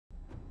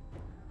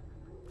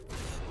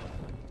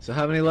So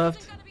how many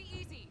left?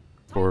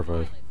 4 or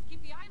 5.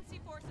 Keep the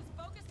IMC forces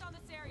focused on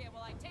this area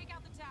while I take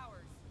out the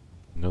towers.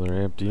 Another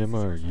amp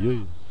DMR,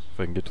 yeah. If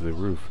I can get to the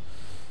roof.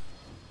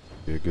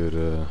 Be a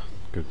good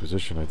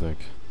position, I think.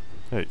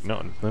 Hey,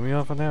 no, let me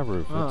off on that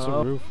roof. That's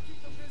a roof.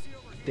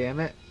 Damn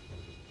it.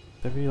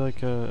 That'd be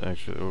like,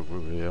 actually, oh,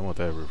 wait, I want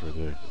that roof right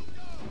there.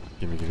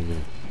 Gimme. This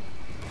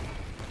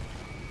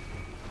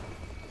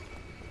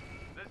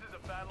is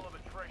a battle of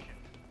attrition.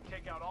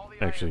 Take out all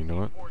the Actually, you know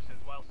what? forces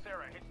while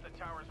Sarah hits the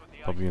towers with the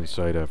I'll be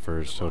inside at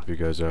first, help you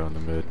guys out in the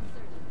mid.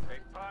 Hey,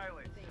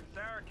 pilot,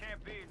 Sarah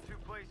can't be in 2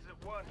 places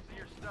at once, so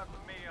you're stuck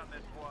with me on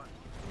this one.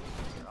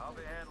 I'll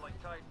be handling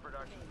Titan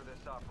production for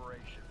this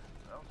operation.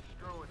 Don't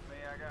screw with me,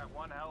 I got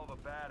one hell of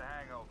a bad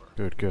hangover.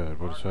 Good God,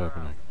 what is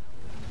happening?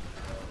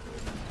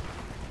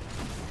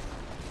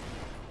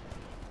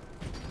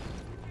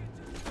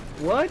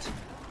 What?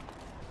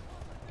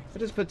 I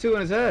just put 2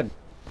 in his head.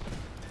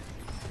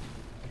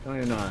 Don't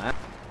even know that.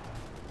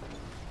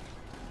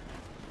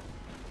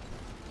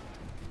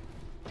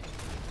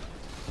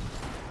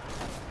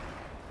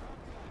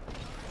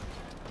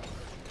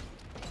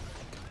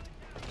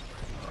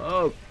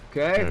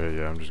 Okay.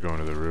 Yeah, I'm just going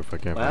to the roof. I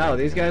can't. Wow,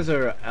 these guys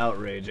are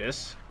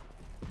outrageous.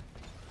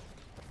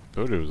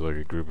 Thought it was like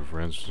a group of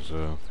friends, so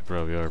they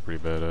probably are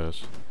pretty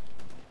badass.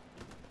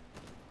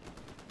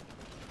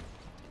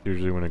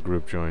 Usually when a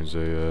group joins,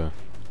 they,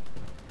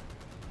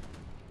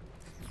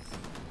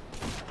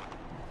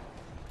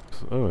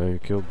 oh, hey,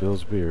 killed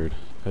Bill's beard.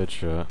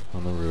 Headshot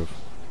on the roof.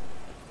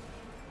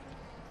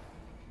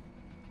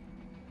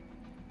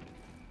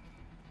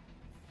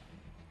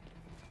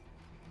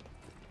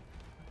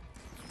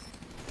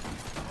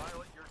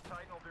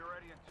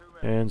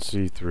 And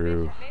see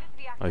through.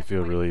 I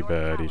feel really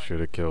bad. He should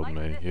have killed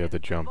me. He had to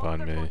jump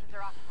on me.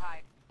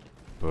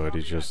 But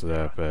he's just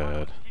that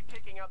bad.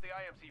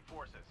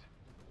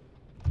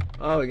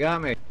 Oh, he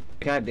got me.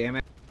 God damn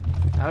it.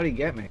 How'd he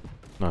get me?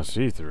 Not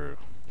see through.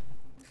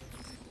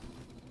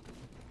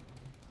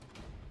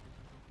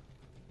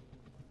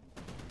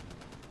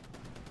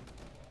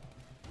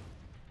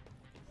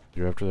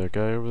 You after that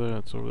guy over there?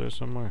 That's over there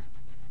somewhere.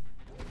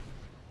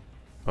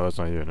 Oh, that's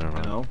not you. Never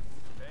mind. No.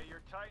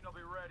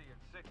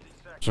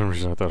 For some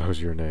reason I thought it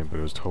was your name, but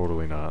it was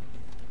totally not.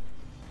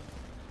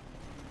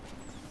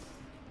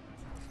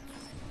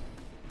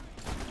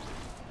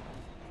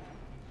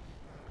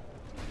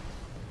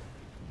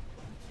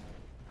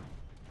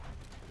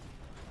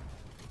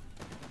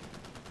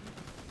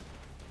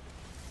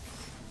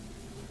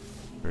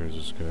 Where's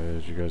this guy?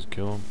 Did you guys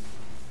kill him?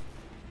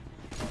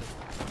 Be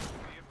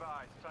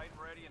advised, Titan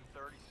ready in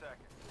 30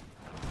 seconds.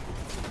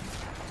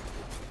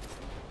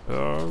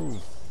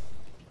 Oh!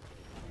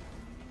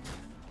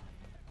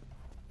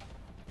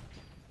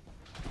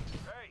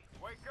 Hey,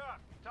 wake up!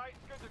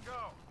 Titan's good to go.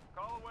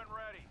 Call it when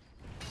ready.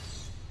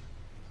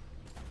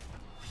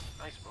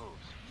 Nice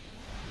moves.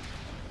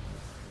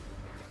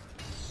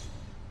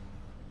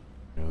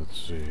 Yeah, let's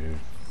see here.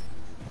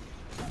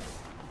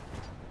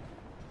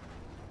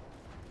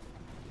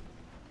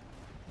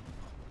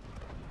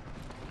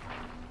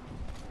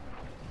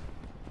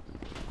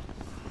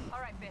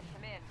 Alright, Bish,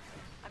 I'm in.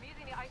 I'm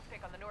using the ice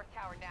pick on the north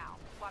tower now.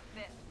 Watch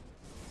this.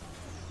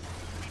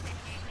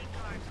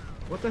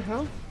 What the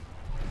hell?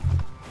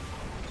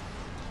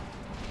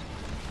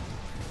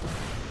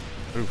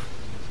 Oof.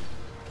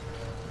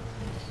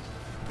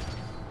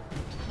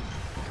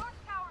 North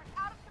tower's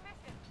out of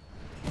commission.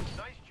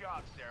 Nice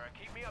job, Sarah.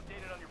 Keep me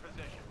updated on your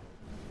position.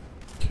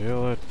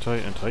 Kill that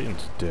Titan.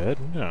 Titan's dead?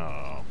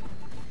 No.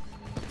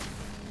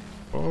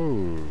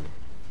 Oh.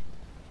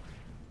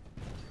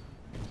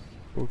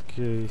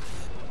 Okay.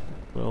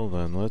 Well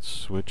then, let's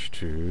switch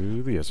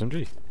to the SMG.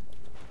 Bish,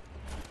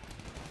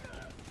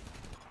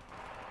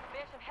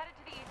 I'm headed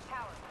to the east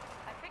tower.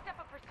 I picked up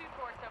a pursuit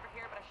force over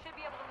here, but I should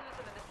be able to lose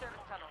them in the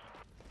service tunnel.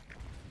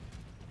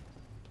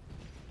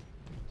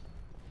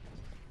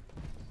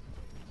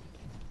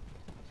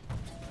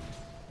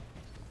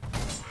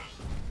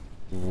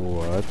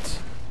 What?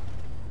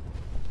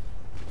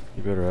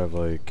 You better have,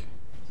 like...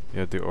 He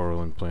had the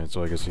oral implant,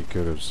 so I guess he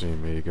could have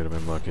seen me. He could have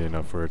been lucky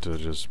enough for it to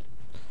just...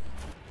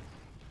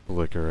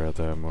 flicker at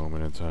that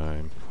moment in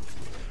time.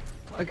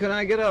 Why couldn't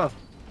I get off?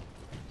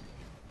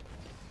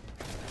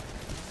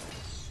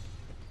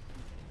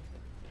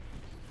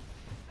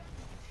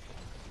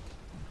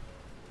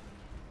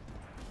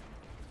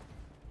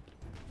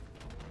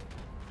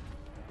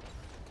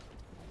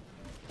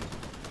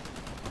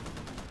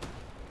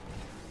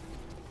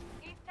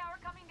 East tower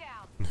coming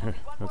down.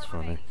 That's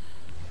funny.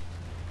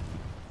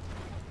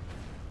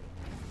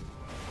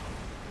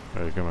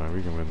 Alright, come on,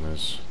 we can win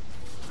this.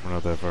 We're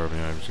not that far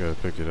behind, I just gotta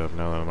pick it up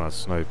now that I'm not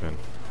sniping.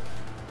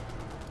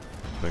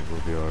 I think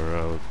we'll be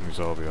alright,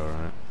 we'll all be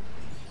alright.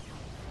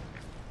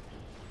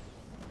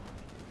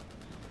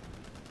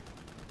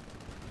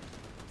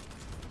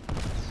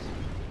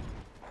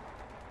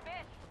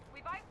 Bish,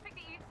 we've ice picked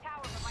the east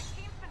tower, but my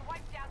team's been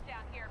wiped out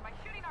down here, and my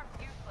shooting arm's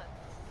useless.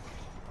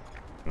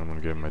 I'm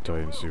gonna get in my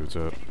Titan and see what's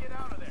up. Get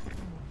out of there.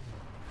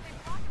 They've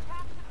blocked the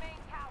path to the main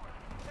tower.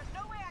 There's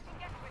no way I can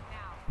get to it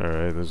now.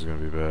 Alright, this is gonna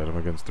be bad. I'm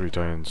against 3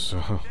 Titans, so...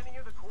 Sending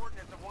you the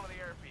coordinates of one of the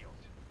airfields.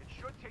 It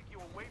should take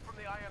you away from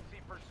the IMC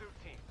pursuit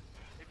team.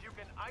 If you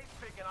can ice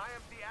pick an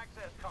IMC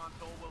access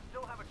console, we'll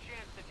still have a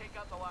chance to take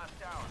out the last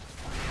tower.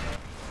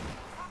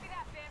 Copy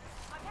that, Ben.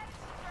 I'm headed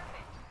to the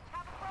surface.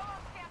 Have a pro on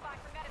standby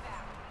for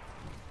medevac.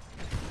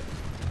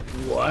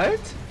 What?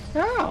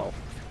 How?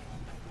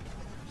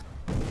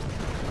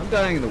 I'm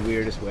dying in the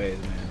weirdest ways,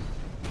 man.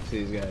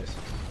 See these guys.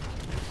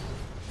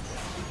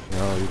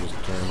 No, you just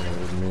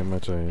terminated me and my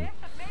Titan.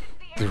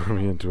 Threw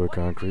me into a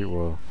concrete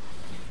wall.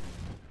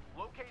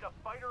 Locate a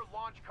fighter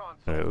launch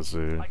console. Alright, let's see.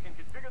 I can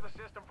configure the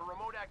system for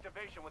remote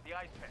activation with the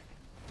ice pick.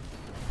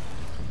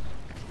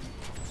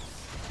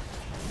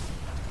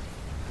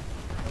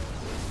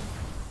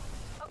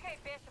 Okay,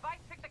 Bish, I've ice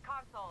picked the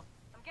console.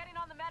 I'm getting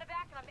on the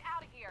medevac and I'm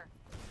out of here.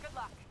 Good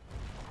luck.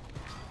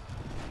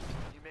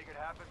 You make it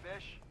happen,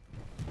 Bish?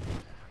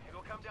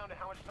 It'll come down to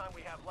how much time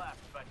we have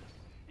left, but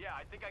yeah,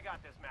 I think I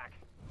got this, Mac.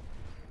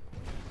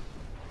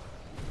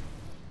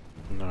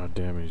 Nah,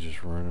 damn, he's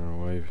just running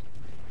away.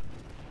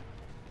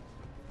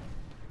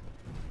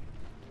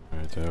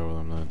 Alright, to hell with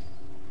him then.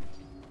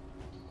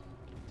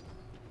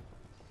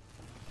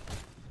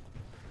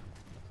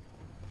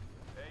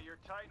 Hey, your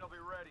Titan will be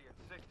ready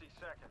in 60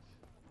 seconds.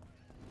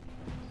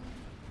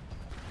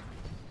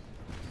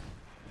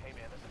 Hey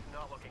man, this is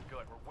not looking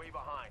good. We're way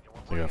behind.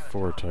 And We we're got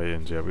 4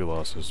 Titans. Yeah, we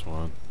lost this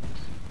one.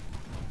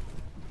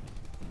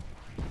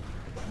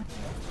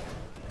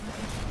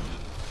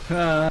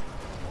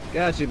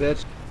 Got you,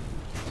 bitch.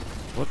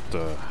 What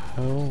the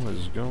hell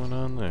is going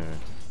on there?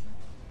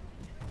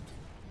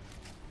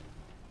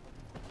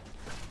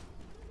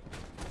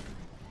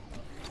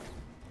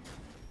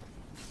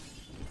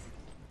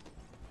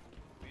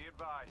 Be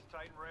advised,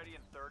 Titan ready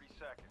in 30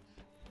 seconds.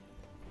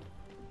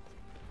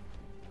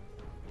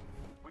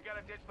 We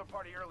gotta ditch the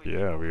party early.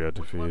 Yeah, we got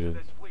Which much of defeated.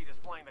 this fleet is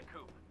playing the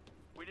coup.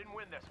 We didn't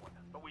win this one,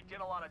 but we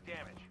did a lot of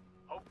damage.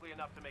 Hopefully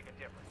enough to make a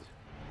difference.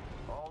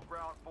 All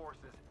ground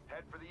forces,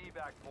 head for the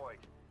evac point.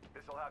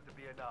 This'll have to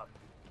be enough.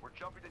 We're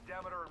jumping to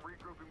Demeter and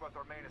regrouping with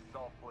our main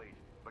assault fleet.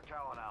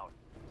 McAllen out.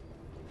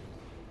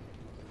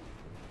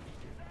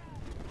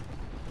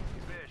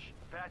 Fish,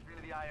 patch me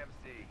to the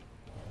IMC.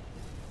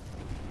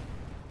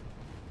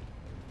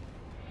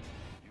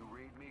 You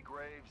read me,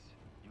 Graves?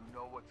 You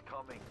know what's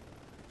coming.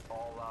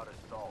 All-out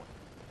assault.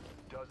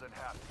 Doesn't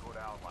have to go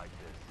down like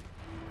this.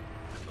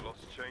 A lot's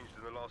changed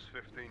in the last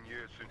 15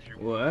 years since you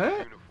What? wore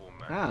the uniform,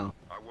 man. How?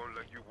 I won't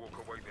let you walk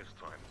away this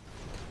time.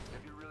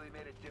 Have you really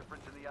made a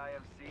difference in the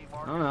IMC,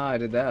 Mark? I don't know how I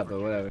did that,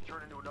 but whatever.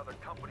 Turn into another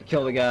company. I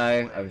killed a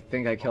guy. I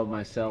think I killed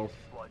myself.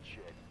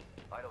 Bloodshed.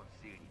 I don't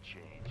see any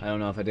change. I don't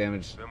know if I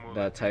damaged Then we'll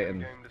that let the Titan.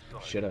 game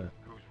decide Shoulda.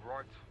 who's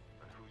right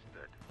and who's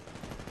dead.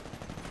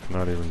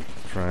 Not even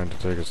trying to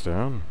take us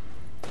down.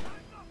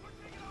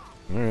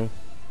 Alright.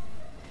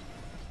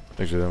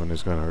 Actually, that one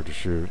is kind of hard to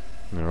shoot.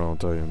 They're all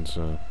Titans,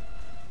 so...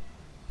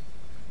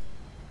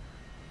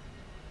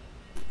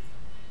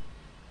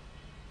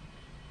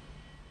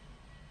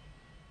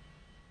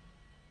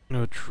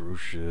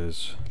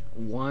 Atrocious.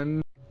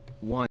 One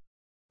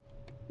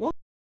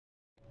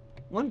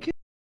kill.